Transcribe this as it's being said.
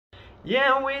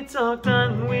Yeah, we talked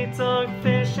hunting, we talked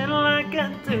fishing like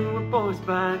I do with boys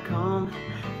back home.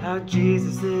 How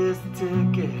Jesus is the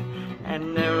ticket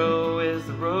and narrow is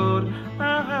the road.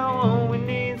 How all we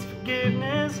need is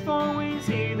forgiveness for we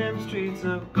see them streets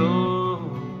of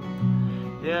gold.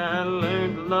 Yeah, I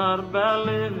learned a lot about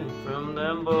living from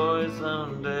them boys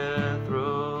on death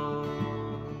row.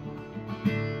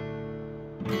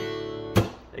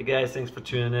 Hey guys, thanks for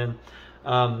tuning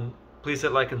in. Please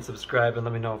hit like and subscribe and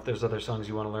let me know if there's other songs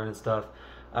you want to learn and stuff.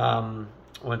 I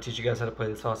want to teach you guys how to play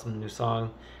this awesome new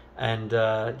song. And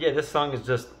yeah, this song is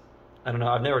just, I don't know,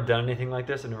 I've never done anything like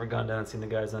this. I've never gone down and seen the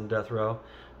guys on death row.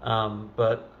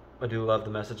 But I do love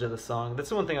the message of the song. That's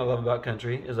the one thing I love about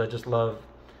country, is I just love,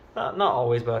 not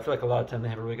always, but I feel like a lot of time they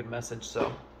have a really good message.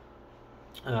 So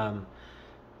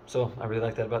I really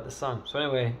like that about this song. So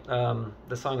anyway,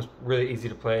 this song is really easy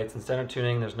to play. It's in standard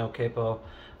tuning. There's no capo.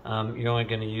 You're only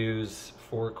going to use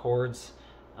 4 chords.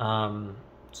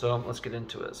 So let's get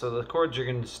into it. So the chords you're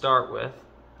going to start with,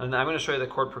 and I'm going to show you the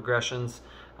chord progressions.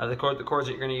 The chords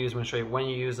that you're going to use, I'm going to show you when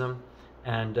you use them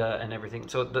and everything.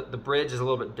 So the bridge is a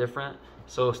little bit different.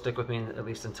 So stick with me at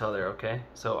least until there, okay?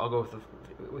 So I'll go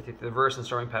with the verse and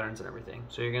strumming patterns and everything.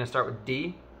 So you're going to start with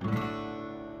D.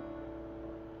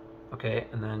 Okay,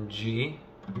 and then G,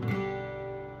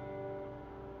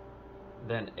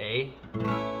 then A,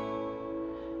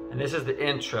 and this is the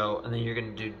intro, and then you're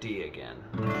going to do D again.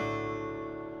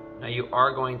 Now you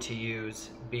are going to use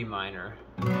B minor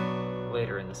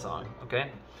later in the song,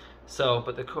 okay? So,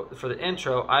 but for the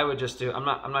intro, I would just do, I'm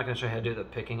not going to show you how to do the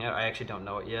picking. I actually don't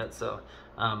know it yet, so,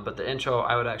 but the intro,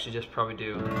 I would actually just probably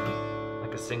do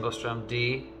like a single strum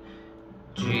D,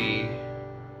 G,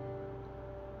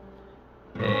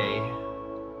 A,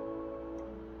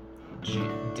 G,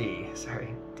 D,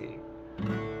 D,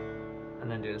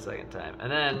 and then do it a second time.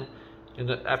 And then,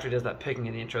 after he does that picking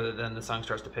in the intro, then the song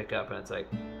starts to pick up, and it's like,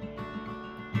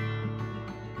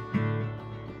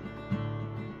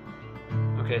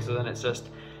 okay, so then it's just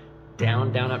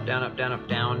down, down, up, down, up, down, up,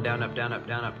 down, down, up, down, up,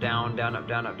 down, up, down, down, up,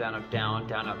 down, up, down, up, down,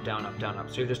 down, up, down, up, down, up.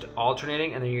 So you're just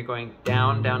alternating, and then you're going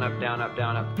down, down, up, down, up,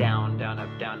 down, up, down, down,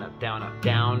 up, down, up, down, up,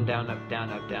 down, down, up, down,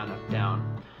 up, down, up,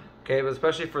 down. Okay, but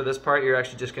especially for this part, you're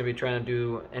actually just going to be trying to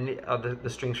do any of the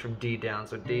strings from D down.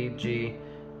 So D, G,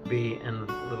 B, and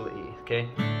little E, okay?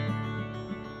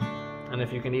 And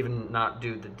if you can even not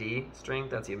do the D string,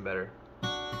 that's even better.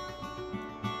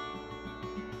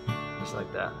 Just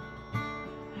like that.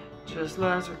 Just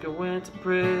last week I went to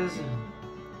prison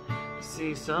to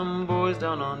see some boys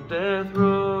down on death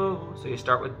row. So you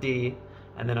start with D,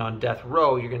 and then on death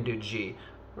row, you're going to do G.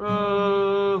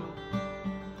 Row.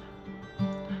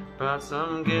 Brought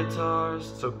some guitars,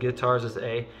 so guitars is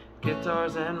A,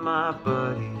 guitars and my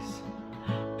buddies,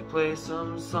 to play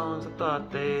some songs I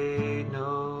thought they'd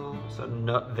know. So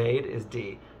they'd is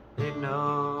D, they'd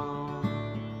know.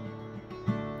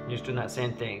 You're just doing that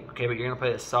same thing, okay, but you're gonna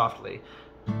play it softly.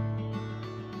 I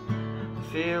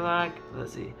feel like,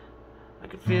 let's see, I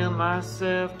could feel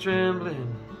myself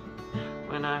trembling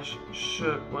when I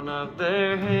shook one of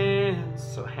their hands.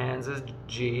 So hands is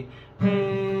G,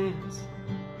 hands.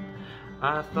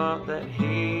 I thought that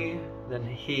he, then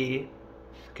he,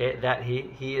 okay, that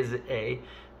he is A,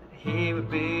 that he would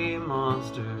be a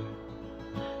monster.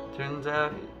 Turns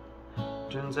out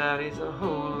he's a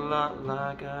whole lot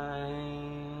like I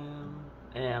am.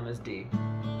 Am is D.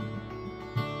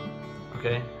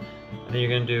 Okay, and then you're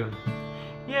gonna do,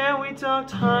 yeah, we talked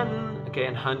hunting. Okay,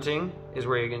 and hunting is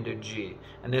where you're gonna do G,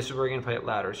 and this is where you're gonna play it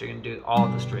louder, so you're gonna do all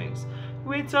of the strings.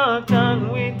 We talked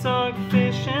hunting, we talked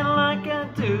fishing like I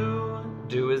do.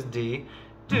 Do is D,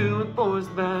 do with boys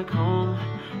back home.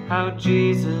 How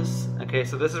Jesus, okay,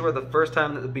 so this is where the first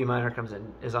time that the B minor comes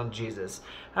in, is on Jesus.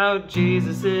 How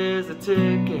Jesus is a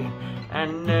ticket,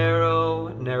 and narrow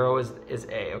is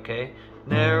A, okay?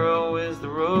 Narrow is the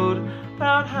road,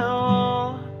 about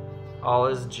how all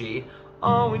is G.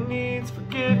 All we need is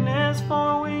forgiveness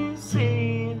for we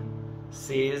see.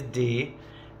 C is D,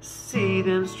 see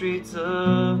them streets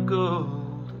of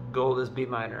gold. Gold is B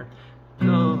minor,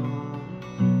 gold.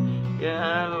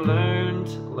 Yeah, I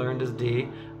learned is D,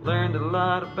 learned a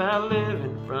lot about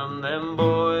living from them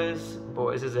boys.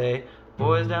 Boys is A,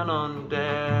 boys down on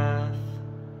death.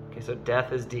 Okay, so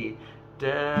death is D,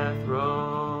 death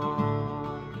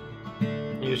row.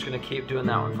 You're just gonna keep doing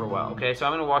that one for a while, okay? So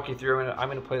I'm gonna walk you through, I'm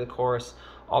gonna play the chorus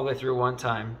all the way through one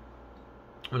time.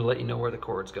 I'm gonna let you know where the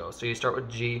chords go. So you start with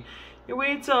G. Yeah,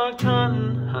 we talked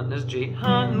hunting, hunting is G,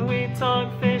 hunting, we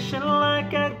talked fishing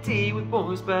like I D with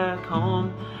boys back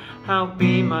home. How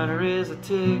B minor is a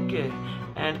ticket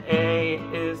and A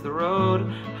is the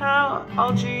road. How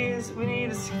all G's we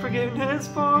need is forgiveness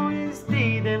for we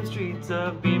see them streets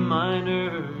of B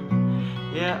minor.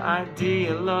 Yeah, I D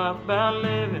a lot about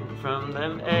living from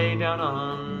them A down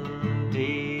on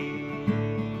D.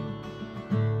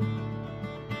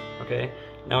 Okay,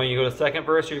 now when you go to the second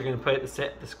verse, you're going to play the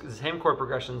same chord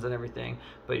progressions and everything,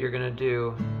 but you're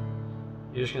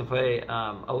just going to play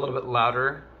a little bit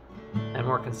louder and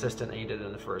more consistent than you did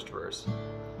in the first verse.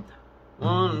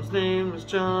 One's name was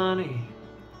Johnny,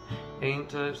 ain't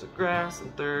touched the grass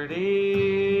in 30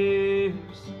 years.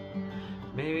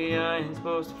 Maybe I ain't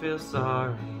supposed to feel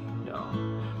sorry,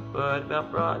 no, but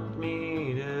about brought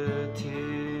me to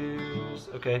tears.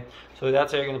 Okay, so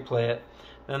that's how you're going to play it.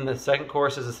 Then the second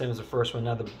chorus is the same as the first one.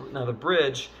 Now the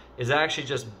bridge is actually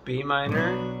just B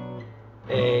minor,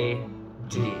 A,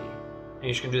 D. And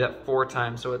you're just going to do that 4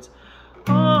 times. So it's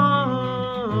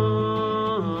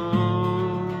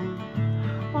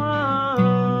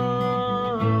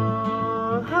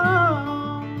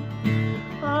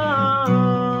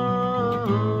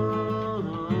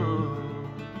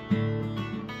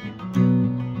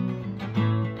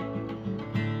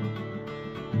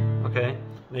okay.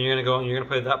 Then you're gonna go and you're gonna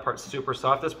play that part super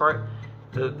soft. This part,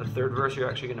 the third verse, you're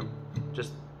actually gonna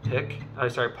just pick.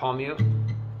 Palm mute.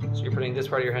 So you're putting this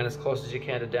part of your hand as close as you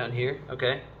can to down here.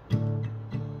 Okay.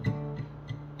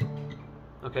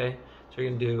 Okay. So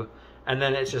you're gonna do, and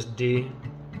then it's just D.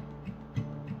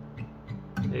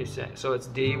 They say so. It's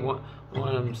D. One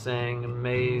I'm saying,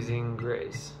 Amazing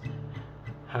Grace.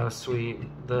 How sweet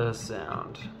the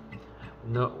sound.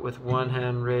 No, with one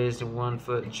hand raised and 1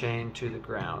 foot chained to the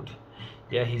ground.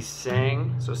 Yeah, he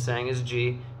sang, so sang is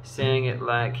G, sang it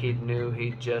like he knew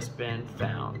he'd just been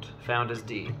found. Found is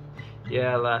D.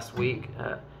 Yeah, last week,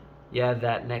 yeah,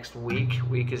 that next week,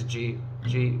 week is G,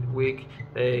 week,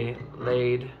 they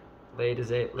laid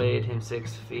him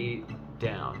 6 feet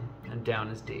down, and down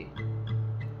is D.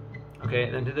 Okay,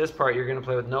 and then to this part, you're gonna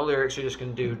play with no lyrics, you're just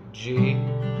gonna do G,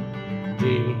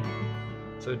 D,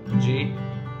 so G,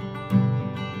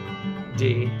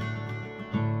 D,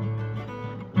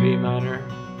 B minor,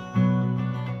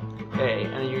 A,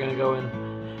 and then you're gonna go in.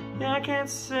 Yeah, I can't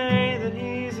say that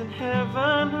he's in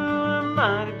heaven, who am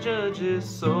I to judge his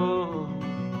soul?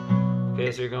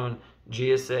 Okay, so you're going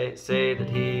G is say that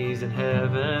he's in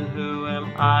heaven, who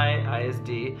am I is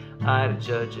D, I to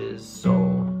judge his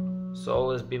soul.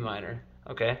 Soul is B minor,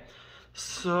 okay?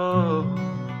 So,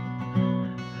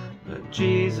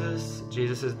 Jesus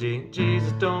is D.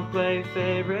 Jesus don't play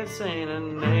favorites, ain't a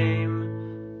name.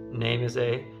 Name is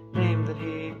A. Name that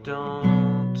he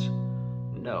don't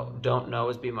know. Don't know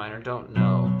is B minor. Don't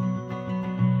know.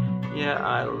 Yeah,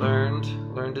 I learned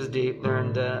is D.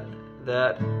 Learned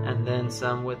that, and then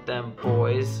some with them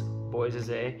boys. Boys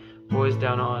is A. Boys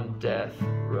down on death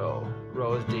row.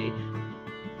 Row is D.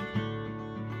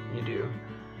 You do.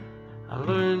 I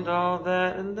learned all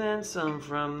that and then some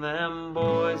from them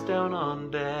boys down on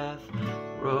death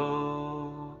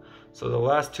row. So the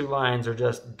last 2 lines are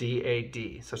just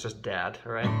D-A-D. So it's just dad,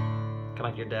 all right? Kind of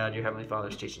like your dad, your Heavenly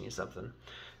Father's teaching you something.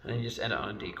 And then you just end it on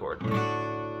a D chord.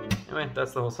 Anyway,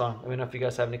 that's the whole song. Let me know if you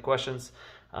guys have any questions.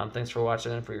 Thanks for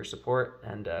watching and for your support.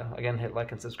 And again, hit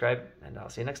like and subscribe, and I'll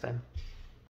see you next time.